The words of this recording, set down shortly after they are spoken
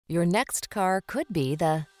Your next car could be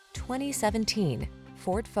the 2017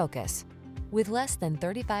 Ford Focus. With less than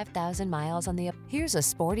 35,000 miles on the... Here's a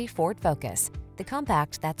sporty Ford Focus, the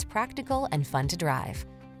compact that's practical and fun to drive.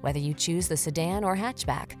 Whether you choose the sedan or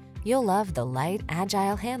hatchback, you'll love the light,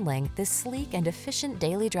 agile handling this sleek and efficient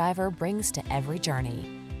daily driver brings to every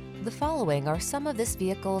journey. The following are some of this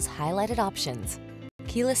vehicle's highlighted options: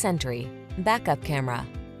 keyless entry, backup camera,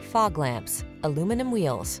 fog lamps, aluminum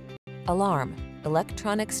wheels, alarm,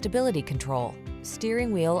 electronic stability control,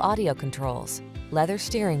 steering wheel audio controls, leather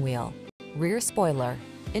steering wheel, rear spoiler,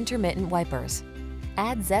 intermittent wipers.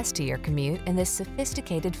 Add zest to your commute in this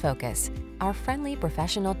sophisticated Focus. Our friendly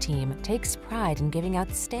professional team takes pride in giving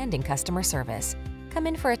outstanding customer service. Come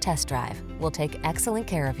in for a test drive. We'll take excellent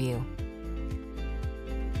care of you.